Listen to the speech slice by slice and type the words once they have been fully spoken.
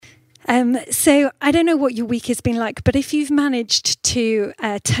So I don't know what your week has been like, but if you've managed to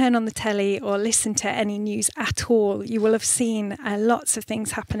turn on the telly or listen to any news at all, you will have seen lots of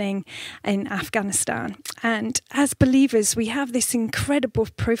things happening in Afghanistan. And as believers, we have this incredible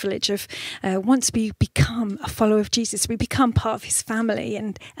privilege of once we become a follower of Jesus, we become part of his family,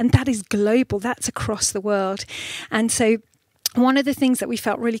 and that is global, that's across the world. And so one of the things that we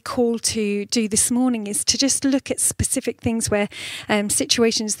felt really called to do this morning is to just look at specific things where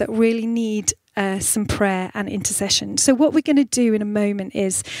situations that really need some prayer and intercession. So what we're going to do in a moment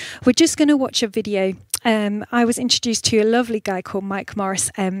is we're just going to watch a video. I was introduced to a lovely guy called Mike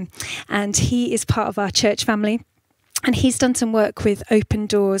Morris, and he is part of our church family. And he's done some work with Open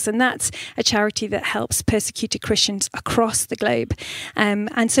Doors, and that's a charity that helps persecuted Christians across the globe.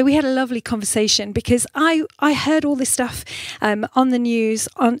 And so we had a lovely conversation because I heard all this stuff on the news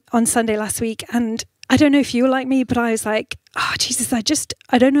on Sunday last week. And I don't know if you were like me, but I was like, oh, Jesus,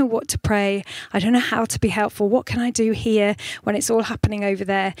 I don't know what to pray. I don't know how to be helpful. What can I do here when it's all happening over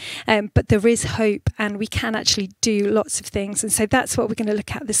there? But there is hope, and we can actually do lots of things. And so that's what we're going to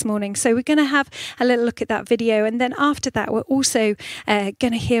look at this morning. So we're going to have a little look at that video. And then after that, we're also going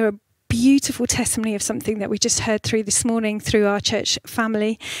to hear a beautiful testimony of something that we just heard through this morning through our church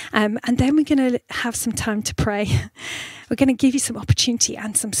family. And then we're going to have some time to pray. We're going to give you some opportunity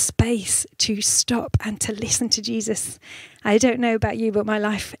and some space to stop and to listen to Jesus. I don't know about you, but my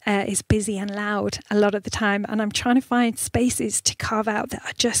life is busy and loud a lot of the time, and I'm trying to find spaces to carve out that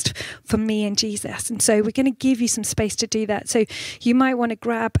are just for me and Jesus. And so we're going to give you some space to do that. So you might want to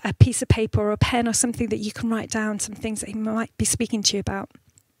grab a piece of paper or a pen or something that you can write down some things that he might be speaking to you about.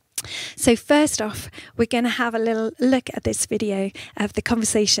 So first off, we're going to have a little look at this video of the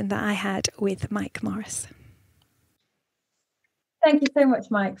conversation that I had with Mike Morris. Thank you so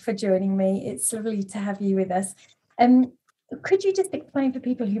much, Mike, for joining me. It's lovely to have you with us. Could you just explain for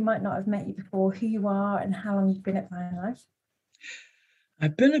people who might not have met you before who you are and how long you've been at Vine Life?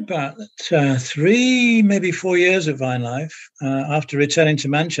 I've been about 3, maybe 4 years at Vine Life after returning to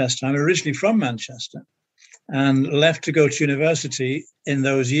Manchester. I'm originally from Manchester and left to go to university in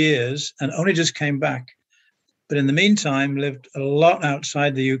those years and only just came back. But in the meantime, lived a lot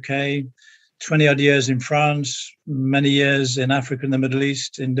outside the UK, 20 odd years in France, many years in Africa and the Middle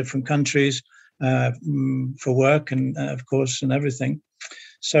East, in different countries for work and of course, and everything.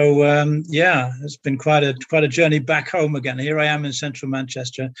 So it's been quite a journey back home again. Here I am in central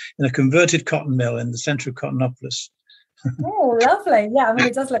Manchester in a converted cotton mill in the centre of Cottonopolis. Oh, lovely. Yeah, I mean,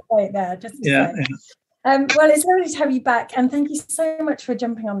 it does look great there, just to say. Yeah. Well, it's lovely to have you back, and thank you so much for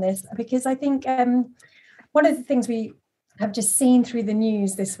jumping on this, because I think one of the things we have just seen through the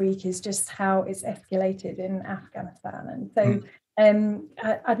news this week is just how it's escalated in Afghanistan. And so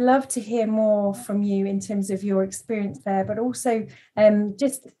I'd love to hear more from you in terms of your experience there, but also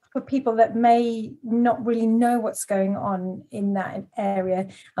just for people that may not really know what's going on in that area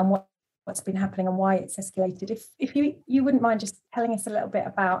and what's been happening and why it's escalated. If you wouldn't mind just telling us a little bit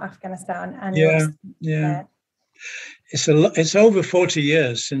about Afghanistan and your experience there. It's over 40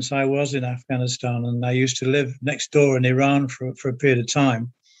 years since I was in Afghanistan, and I used to live next door in Iran for a period of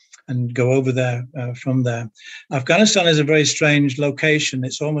time and go over there from there. Afghanistan is a very strange location.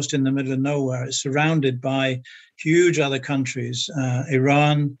 It's almost in the middle of nowhere. It's surrounded by huge other countries,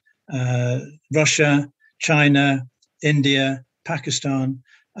 Iran, Russia, China, India, Pakistan.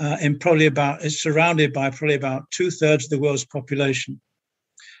 It's surrounded by probably about 2/3 of the world's population.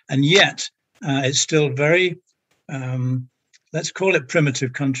 And yet it's still very, let's call it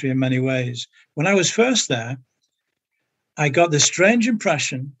primitive country in many ways. When I was first there, I got this strange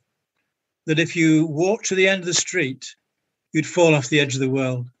impression that if you walked to the end of the street, you'd fall off the edge of the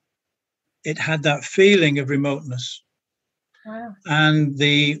world. It had that feeling of remoteness. Wow. And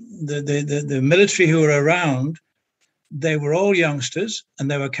the military who were around, they were all youngsters,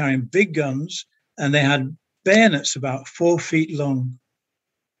 and they were carrying big guns, and they had bayonets about 4 feet long.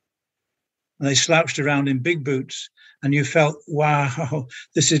 And they slouched around in big boots, and you felt, wow,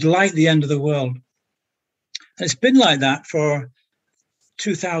 this is like the end of the world. And it's been like that for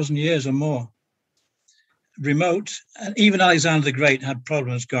 2,000 years or more. Remote, and even Alexander the Great had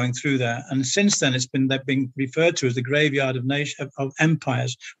problems going through there. And since then, they've been referred to as the graveyard of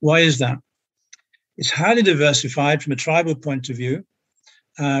empires. Why is that? It's highly diversified from a tribal point of view,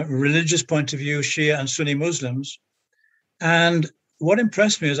 religious point of view, Shia and Sunni Muslims. And what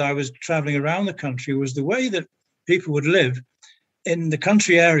impressed me as I was traveling around the country was the way that people would live in the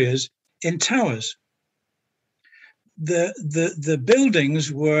country areas in towers. The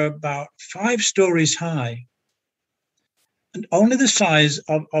buildings were about 5 stories high, and only the size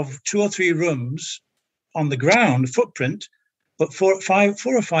of 2 or 3 rooms on the ground, footprint, but four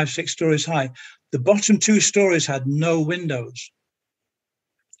or five, 6 stories high. The bottom 2 stories had no windows.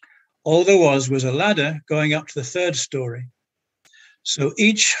 All there was a ladder going up to the 3rd story. So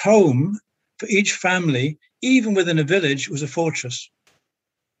each home for each family, even within a village, was a fortress.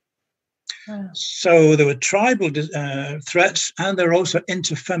 Wow. So there were tribal threats, and there were also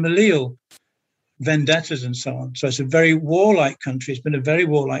interfamilial vendettas and so on. So it's a very warlike country. It's been a very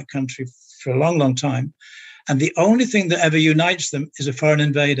warlike country for a long, long time. And the only thing that ever unites them is a foreign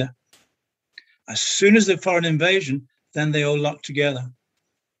invader. As soon as the foreign invasion, then they all lock together.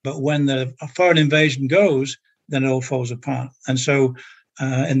 But when the foreign invasion goes, then it all falls apart. And so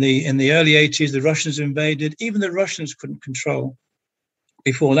in the early 80s, the Russians invaded. Even the Russians couldn't control.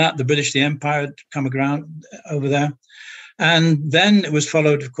 Before that, the British, the Empire had come around over there. And then it was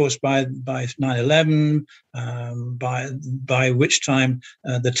followed, of course, by 9/11, by which time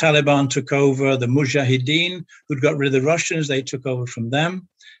the Taliban took over. The Mujahideen, who'd got rid of the Russians, they took over from them.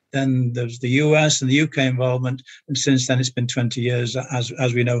 Then there's the US and the UK involvement. And since then, it's been 20 years,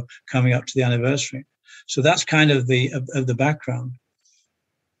 as we know, coming up to the anniversary. So that's kind of the background.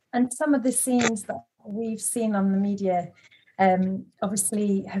 And some of the scenes that we've seen on the media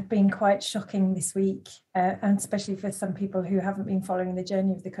obviously have been quite shocking this week, and especially for some people who haven't been following the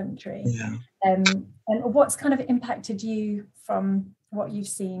journey of the country. Yeah. And what's kind of impacted you from what you've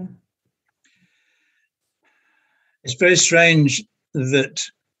seen? It's very strange that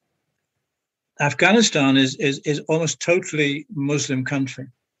Afghanistan is almost totally Muslim country,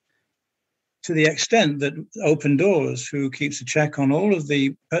 to the extent that Open Doors, who keeps a check on all of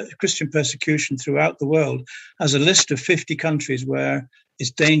the Christian persecution throughout the world, has a list of 50 countries where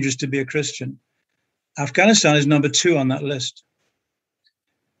it's dangerous to be a Christian. Afghanistan is number 2 on that list.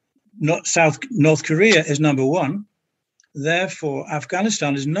 North Korea is number 1. Therefore,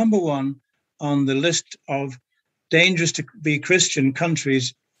 Afghanistan is number 1 on the list of dangerous to be Christian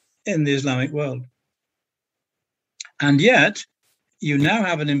countries in the Islamic world. And yet, you now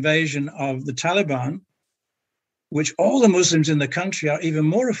have an invasion of the Taliban, which all the Muslims in the country are even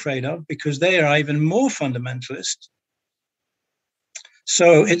more afraid of because they are even more fundamentalist.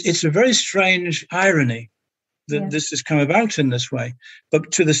 So it's a very strange irony that this has come about in this way.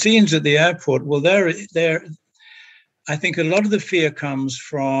 But to the scenes at the airport, well, I think a lot of the fear comes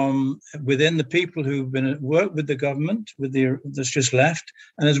from within the people who've been at work with the government, that's just left,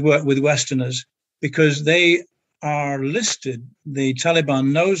 and has worked with Westerners, because they are listed. The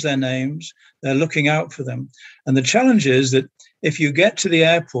Taliban knows their names. They're looking out for them. And the challenge is that if you get to the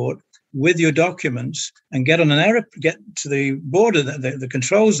airport with your documents and get to the border, the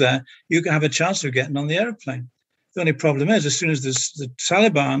controls there, you can have a chance of getting on the airplane. The only problem is, as soon as the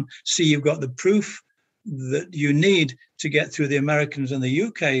Taliban see you've got the proof that you need to get through the Americans and the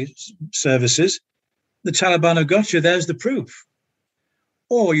UK services, the Taliban have got you. There's the proof.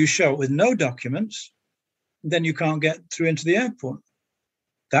 Or you show it with no documents, then you can't get through into the airport.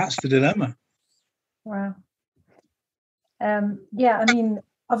 That's the dilemma. Wow. Yeah, I mean,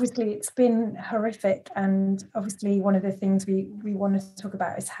 obviously it's been horrific, and obviously one of the things we want to talk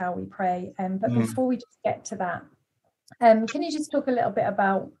about is how we pray. But before we just get to that, can you just talk a little bit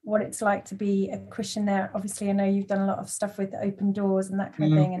about what it's like to be a Christian there? Obviously, I know you've done a lot of stuff with Open Doors and that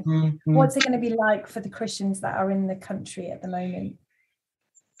kind of thing. And what's it going to be like for the Christians that are in the country at the moment?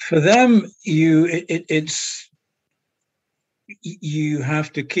 For them, you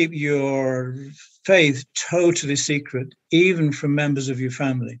have to keep your faith totally secret, even from members of your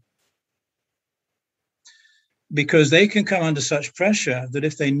family, because they can come under such pressure that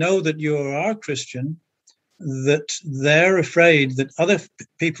if they know that you are Christian, that they're afraid that other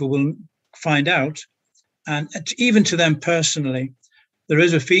people will find out. And even to them personally, there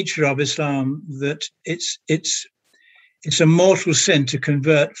is a feature of Islam that it's a mortal sin to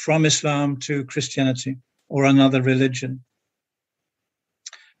convert from Islam to Christianity or another religion.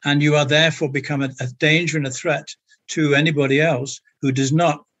 And you are therefore become a danger and a threat to anybody else who does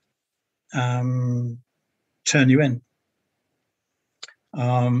not turn you in.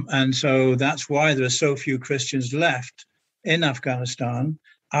 And so that's why there are so few Christians left in Afghanistan.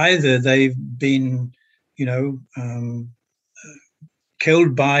 Either they've been,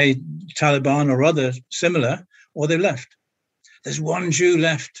 killed by Taliban or other similar, or they left. There's one Jew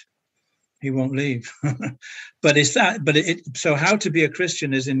left. He won't leave. So how to be a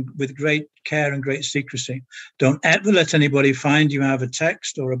Christian is with great care and great secrecy. Don't ever let anybody find you have a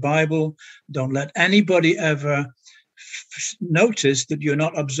text or a Bible. Don't let anybody ever notice that you're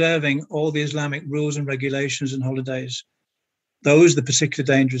not observing all the Islamic rules and regulations and holidays. Those are the particular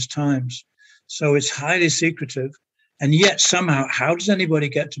dangerous times. So it's highly secretive. And yet somehow, how does anybody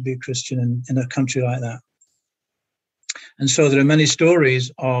get to be a Christian in a country like that? And so there are many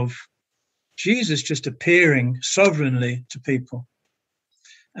stories of Jesus just appearing sovereignly to people.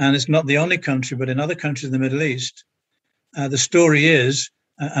 And it's not the only country, but in other countries in the Middle East, the story is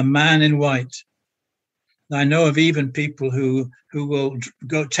a man in white. I know of even people who will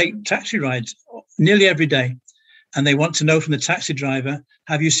go take taxi rides nearly every day, and they want to know from the taxi driver,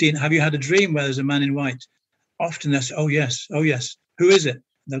 have you had a dream where there's a man in white? Often they say, oh yes, who is it?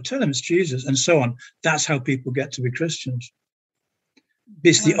 They'll tell them it's Jesus, and so on. That's how people get to be Christians.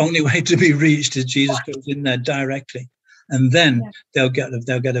 It's the only way to be reached is Jesus goes in there directly, and then they'll get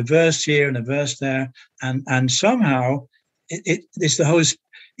a verse here and a verse there, and somehow it's the Holy.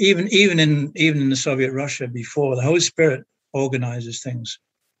 Even in the Soviet Russia before, the Holy Spirit organizes things,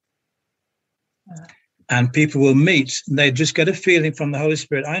 and people will meet, and they just get a feeling from the Holy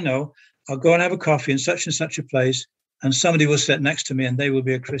Spirit. I know I'll go and have a coffee in such and such a place, and somebody will sit next to me, and they will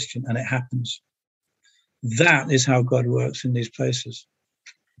be a Christian, and it happens. That is how God works in these places.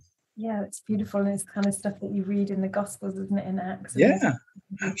 Yeah, it's beautiful, and it's kind of stuff that you read in the Gospels, isn't it? In Acts. Yeah,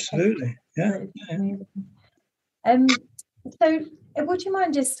 absolutely. Yeah. So, would you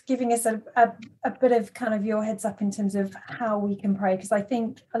mind just giving us a bit of kind of your heads up in terms of how we can pray? Because I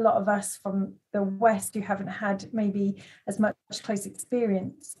think a lot of us from the West who haven't had maybe as much close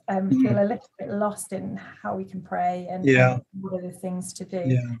experience feel a little bit lost in how we can pray and what are the things to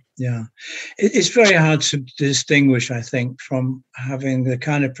do. Yeah. It's very hard to distinguish, I think, from having the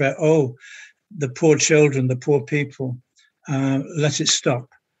kind of prayer, the poor children, the poor people, let it stop.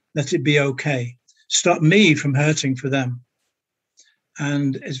 Let it be okay. Stop me from hurting for them.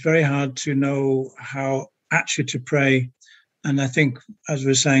 And it's very hard to know how actually to pray. And I think, as we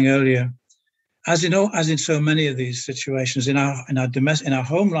were saying earlier, as in so many of these situations in our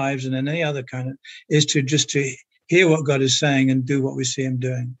home lives and in any other kind of, is to hear what God is saying and do what we see Him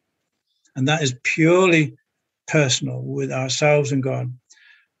doing. And that is purely personal with ourselves and God.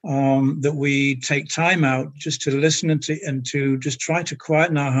 That we take time out just to listen and to just try to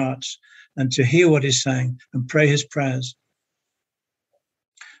quieten our hearts and to hear what He's saying and pray His prayers.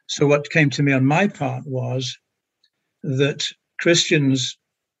 So what came to me on my part was that Christians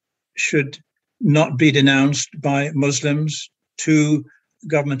should not be denounced by Muslims to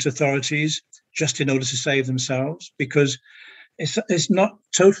government authorities just in order to save themselves, because it's not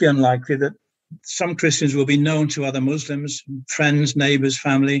totally unlikely that some Christians will be known to other Muslims, friends, neighbors,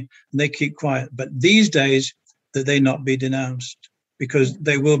 family, and they keep quiet. But these days, that they not be denounced, because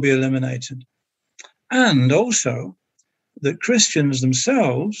they will be eliminated. And also that Christians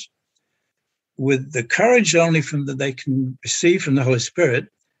themselves, with the courage only that they can receive from the Holy Spirit,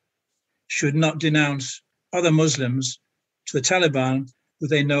 should not denounce other Muslims to the Taliban who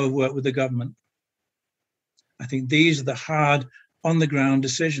they know have worked with the government. I think these are the hard, on-the-ground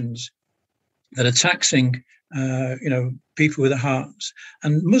decisions that are taxing, people with their hearts.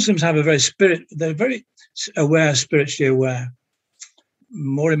 And Muslims have they're very aware, spiritually aware,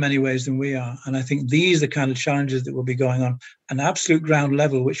 more in many ways than we are. And I think these are the kind of challenges that will be going on, an absolute ground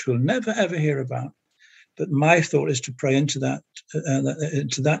level, which we'll never, ever hear about. But my thought is to pray into that.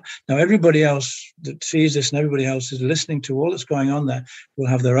 Now, everybody else that sees this and everybody else is listening to all that's going on there will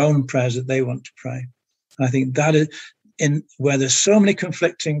have their own prayers that they want to pray. And I think that is where there's so many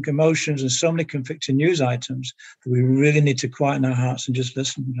conflicting emotions and so many conflicting news items that we really need to quieten our hearts and just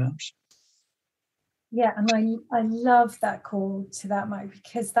listen, perhaps. Yeah, and I love that call to that, Mike,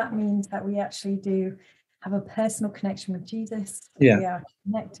 because that means that we actually do have a personal connection with Jesus. Yeah. We are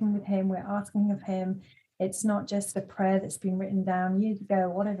connecting with Him. We're asking of Him. It's not just a prayer that's been written down years ago,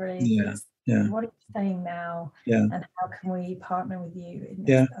 whatever it is. Yeah. What are you saying now? Yeah. And how can we partner with you in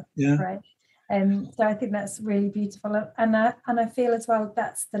this? Right. So I think that's really beautiful. And I feel as well,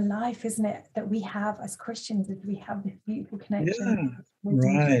 that's the life, isn't it, that we have as Christians, is we have this beautiful connection. Yeah,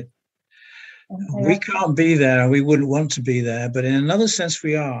 right. We can't be there and we wouldn't want to be there, but in another sense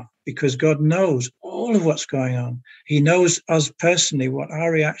we are, because God knows all of what's going on. He knows us personally, what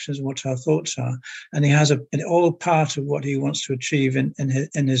our reactions and what our thoughts are, and He has an all part of what He wants to achieve in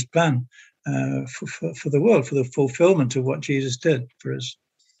His plan for the world, for the fulfillment of what Jesus did for us.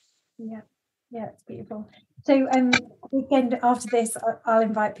 Yeah, it's beautiful. So again, after this, I'll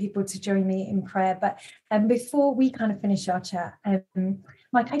invite people to join me in prayer. But before we kind of finish our chat,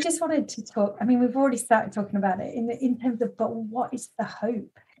 Mike, I just wanted to talk. I mean, we've already started talking about it in terms of, but what is the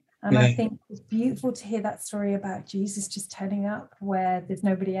hope? And I think it's beautiful to hear that story about Jesus just turning up where there's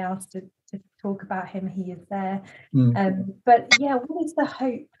nobody else to talk about Him. He is there. But yeah, what is the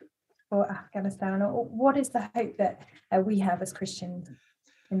hope for Afghanistan? Or what is the hope that we have as Christians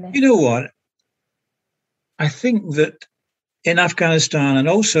in this? You know what? I think that in Afghanistan and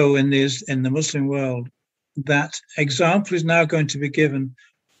also in the Muslim world, that example is now going to be given.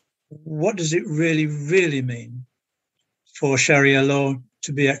 What does it really, really mean for Sharia law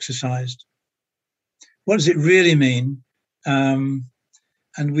to be exercised? What does it really mean?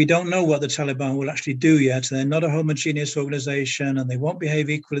 And we don't know what the Taliban will actually do yet. They're not a homogeneous organization and they won't behave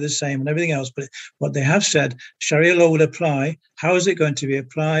equally the same and everything else. But what they have said, Sharia law will apply. How is it going to be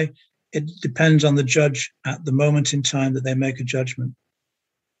applied? It depends on the judge at the moment in time that they make a judgment.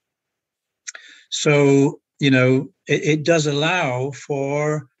 So, it does allow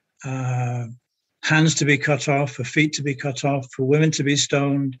for hands to be cut off, for feet to be cut off, for women to be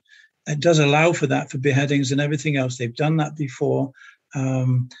stoned. It does allow for that, for beheadings and everything else. They've done that before.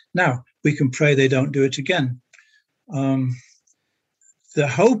 Now, we can pray they don't do it again. The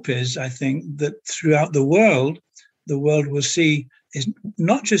hope is, I think, that throughout the world will see is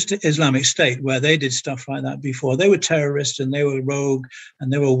not just the Islamic State, where they did stuff like that before. They were terrorists and they were rogue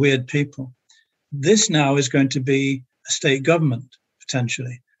and they were weird people. This now is going to be a state government,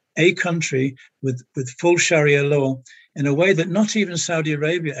 potentially, a country with full Sharia law in a way that not even Saudi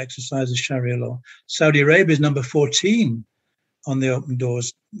Arabia exercises Sharia law. Saudi Arabia is number 14 on the Open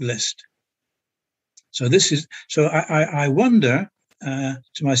Doors list. So I wonder to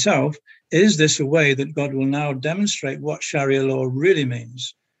myself, is this a way that God will now demonstrate what Sharia law really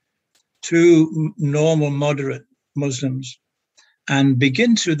means to normal, moderate Muslims and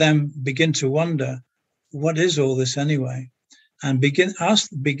begin to wonder, what is all this anyway? And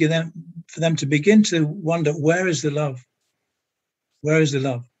for them to begin to wonder, where is the love? Where is the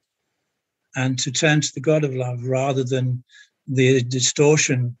love? And to turn to the God of love rather than the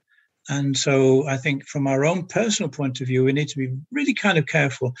distortion. And so I think from our own personal point of view, we need to be really kind of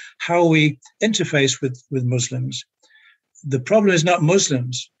careful how we interface with Muslims. The problem is not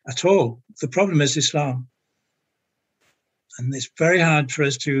Muslims at all. The problem is Islam. And it's very hard for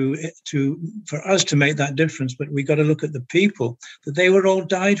us to make that difference, but we got to look at the people that they were all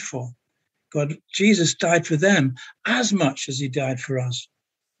died for. Jesus died for them as much as he died for us.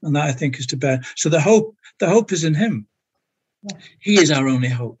 And that, I think, is to bear. So the hope is in him. Yeah. He is our only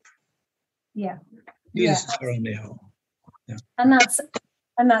hope. Yeah. He is our only hope. Yeah.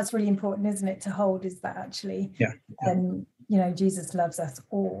 And that's really important, isn't it? To hold is that actually, Jesus loves us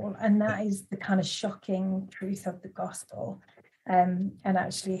all, and that is the kind of shocking truth of the gospel, and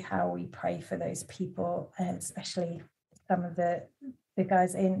actually how we pray for those people, and especially some of the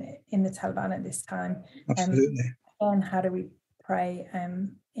guys in the Taliban at this time. Absolutely. And how do we pray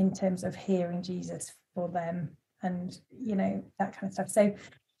in terms of hearing Jesus for them, and that kind of stuff. So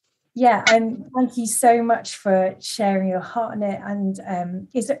thank you so much for sharing your heart on it. And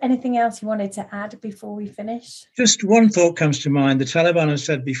is there anything else you wanted to add before we finish? Just one thought comes to mind. The Taliban have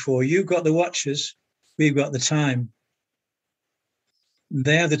said before, you've got the watches, we've got the time.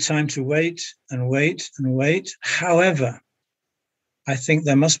 They have the time to wait and wait and wait. However, I think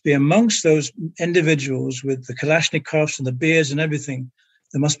there must be amongst those individuals with the Kalashnikovs and the beers and everything,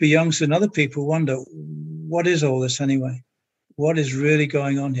 there must be youngsters and other people wonder, what is all this anyway? What is really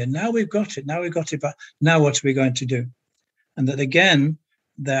going on here? Now we've got it, but now what are we going to do? And that again,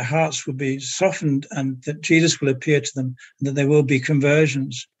 their hearts will be softened and that Jesus will appear to them and that there will be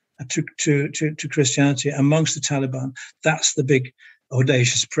conversions to Christianity amongst the Taliban. That's the big,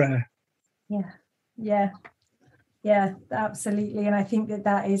 audacious prayer. Yeah, absolutely. And I think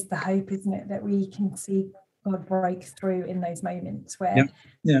that is the hope, isn't it? That we can see God break through in those moments where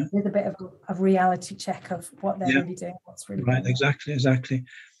there's a bit of a reality check of what they're really doing, what's really right. Exactly.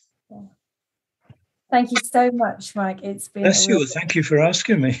 Yeah. Thank you so much, Mike. It's been bless you. Thank you for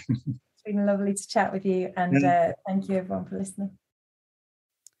asking me. It's been lovely to chat with you, and thank you everyone for listening.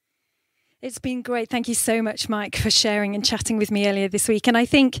 It's been great. Thank you so much, Mike, for sharing and chatting with me earlier this week. And I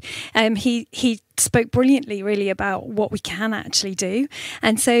think he spoke brilliantly, really, about what we can actually do.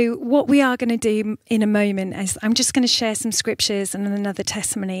 And so what we are going to do in a moment is I'm just going to share some scriptures and another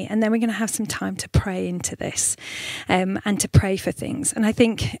testimony, and then we're going to have some time to pray into this and to pray for things. And I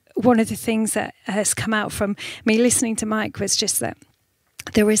think one of the things that has come out from me listening to Mike was just that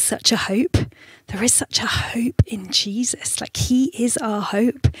there is such a hope. There is such a hope in Jesus. Like, he is our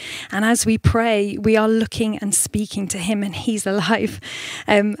hope. And as we pray, we are looking and speaking to him, and he's alive.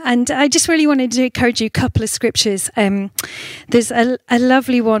 And I just really wanted to encourage you a couple of scriptures. There's a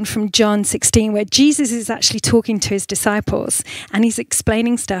lovely one from John 16 where Jesus is actually talking to his disciples and he's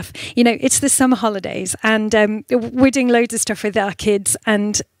explaining stuff. It's the summer holidays, and we're doing loads of stuff with our kids,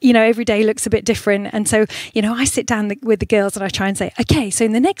 and every day looks a bit different. And so I sit down with the girls and I try and say, okay, so So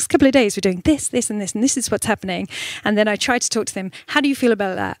in the next couple of days, we're doing this, this, and this, and this is what's happening. And then I try to talk to them. How do you feel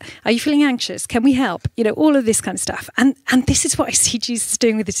about that? Are you feeling anxious? Can we help? All of this kind of stuff. And this is what I see Jesus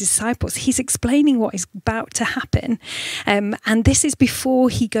doing with his disciples. He's explaining what is about to happen. And this is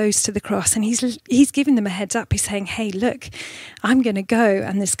before he goes to the cross. And he's giving them a heads up. He's saying, hey, look, I'm going to go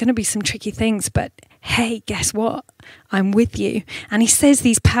and there's going to be some tricky things, but hey, guess what? I'm with you. And he says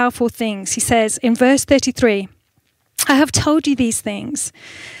these powerful things. He says in verse 33, I have told you these things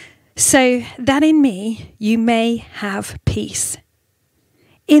so that in me you may have peace.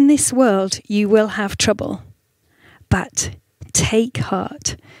 In this world you will have trouble, but take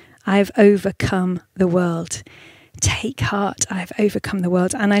heart, I have overcome the world. Take heart, I have overcome the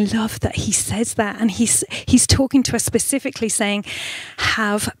world. And I love that he says that. And he's talking to us specifically saying,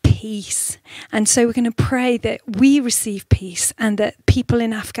 have peace. And so we're going to pray that we receive peace and that people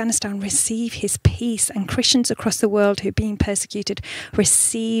in Afghanistan receive his peace, and Christians across the world who are being persecuted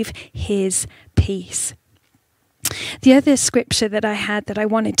receive his peace. The other scripture that I had that I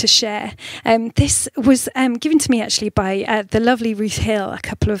wanted to share, this was given to me actually by the lovely Ruth Hill a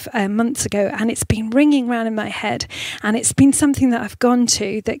couple of months ago, and it's been ringing around in my head, and it's been something that I've gone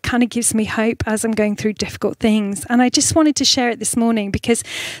to that kind of gives me hope as I'm going through difficult things. And I just wanted to share it this morning because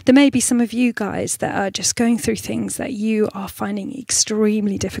there may be some of you guys that are just going through things that you are finding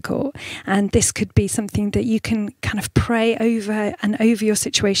extremely difficult, and this could be something that you can kind of pray over and over your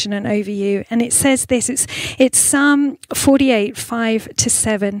situation and over you. And it says this, it's Psalm 48,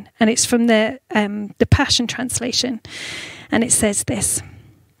 5-7, and it's from the Passion Translation. And it says this: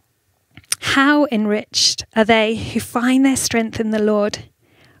 how enriched are they who find their strength in the Lord.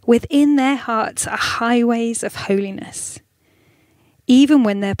 Within their hearts are highways of holiness, even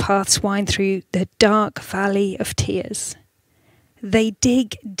when their paths wind through the dark valley of tears. They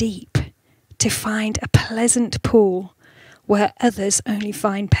dig deep to find a pleasant pool where others only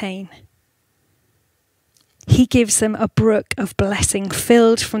find pain. He gives them a brook of blessing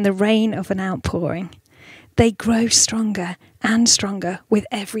filled from the rain of an outpouring. They grow stronger and stronger with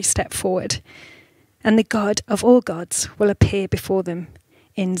every step forward, and the God of all gods will appear before them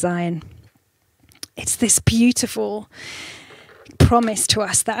in Zion. It's this beautiful promise to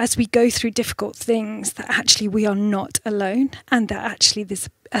us that as we go through difficult things, that actually we are not alone, and that actually there's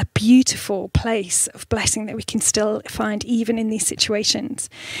a beautiful place of blessing that we can still find even in these situations.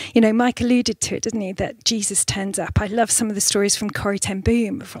 Mike alluded to it, didn't he, that Jesus turns up. I love some of the stories from Corrie ten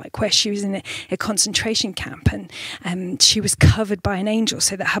Boom of like where she was in a concentration camp and she was covered by an angel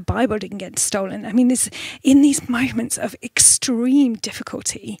so that her Bible didn't get stolen. I mean, in these moments of extreme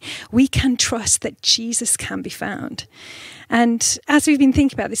difficulty, we can trust that Jesus can be found. And as we've been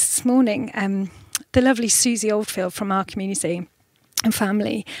thinking about this morning, the lovely Susie Oldfield from our community and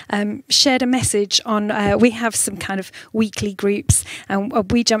family shared a message on, we have some kind of weekly groups, and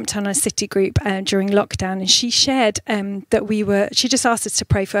we jumped on a city group during lockdown, and she shared that she just asked us to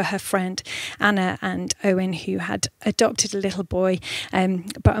pray for her friend Anna and Owen, who had adopted a little boy,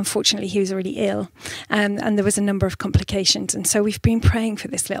 but unfortunately he was really ill, and there was a number of complications, and so we've been praying for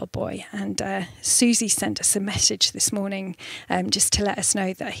this little boy. And Susie sent us a message this morning just to let us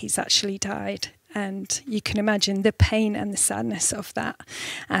know that he's actually died. And you can imagine the pain and the sadness of that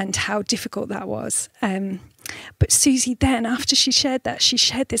and how difficult that was. But Susie then, after she shared that, she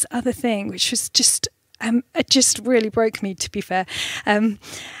shared this other thing, which was it just really broke me, to be fair.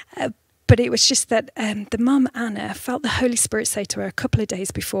 But it was just that the mum, Anna, felt the Holy Spirit say to her a couple of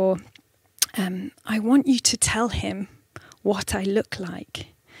days before, I want you to tell him what I look like.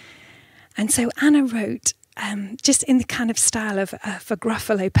 And so Anna wrote, just in the kind of style of a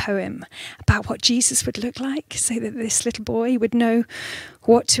Gruffalo poem about what Jesus would look like, so that this little boy would know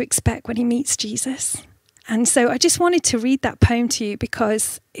what to expect when he meets Jesus. And so I just wanted to read that poem to you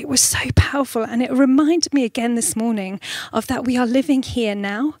because it was so powerful, and it reminded me again this morning of that we are living here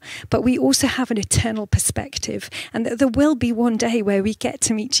now, but we also have an eternal perspective, and that there will be one day where we get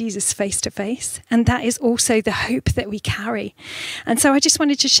to meet Jesus face to face, and that is also the hope that we carry. And so I just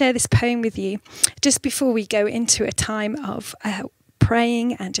wanted to share this poem with you just before we go into a time of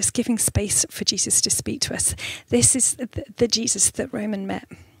praying and just giving space for Jesus to speak to us. This is the Jesus that Roman met.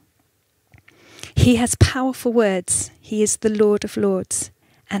 He has powerful words. He is the Lord of Lords.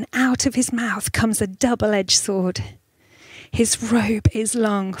 And out of his mouth comes a double-edged sword. His robe is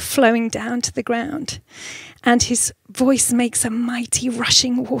long, flowing down to the ground, and his voice makes a mighty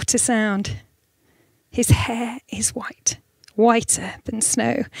rushing water sound. His hair is white, whiter than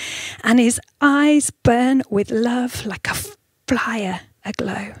snow, and his eyes burn with love like a fire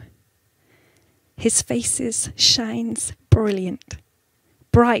aglow. His face shines brilliant,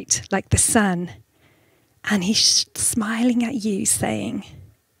 bright like the sun, And he's smiling at you saying,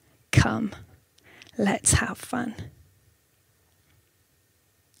 come, let's have fun.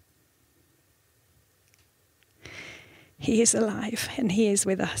 He is alive and he is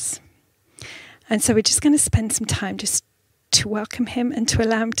with us. And so we're just going to spend some time just to welcome him and to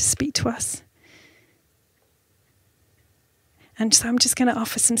allow him to speak to us. And so I'm just going to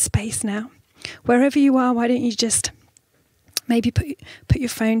offer some space now. Wherever you are, why don't you just maybe put your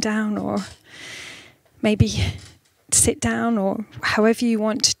phone down, or maybe sit down, or however you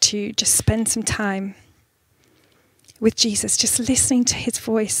want to just spend some time with Jesus, just listening to his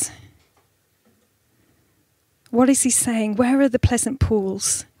voice. What is he saying? Where are the pleasant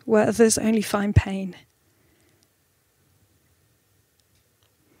pools where others only find pain?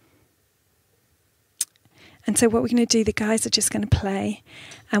 And so what we're going to do, the guys are just going to play,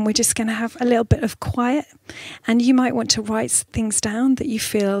 and we're just going to have a little bit of quiet. And you might want to write things down that you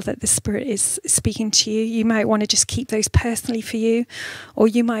feel that the Spirit is speaking to you. You might want to just keep those personally for you, or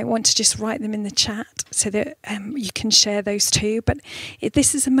you might want to just write them in the chat so that you can share those too. But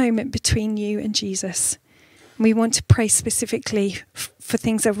this is a moment between you and Jesus. We want to pray specifically for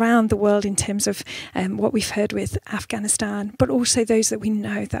things around the world in terms of what we've heard with Afghanistan, but also those that we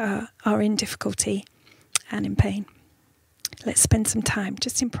know that are in difficulty and in pain. Let's spend some time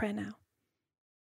just in prayer now.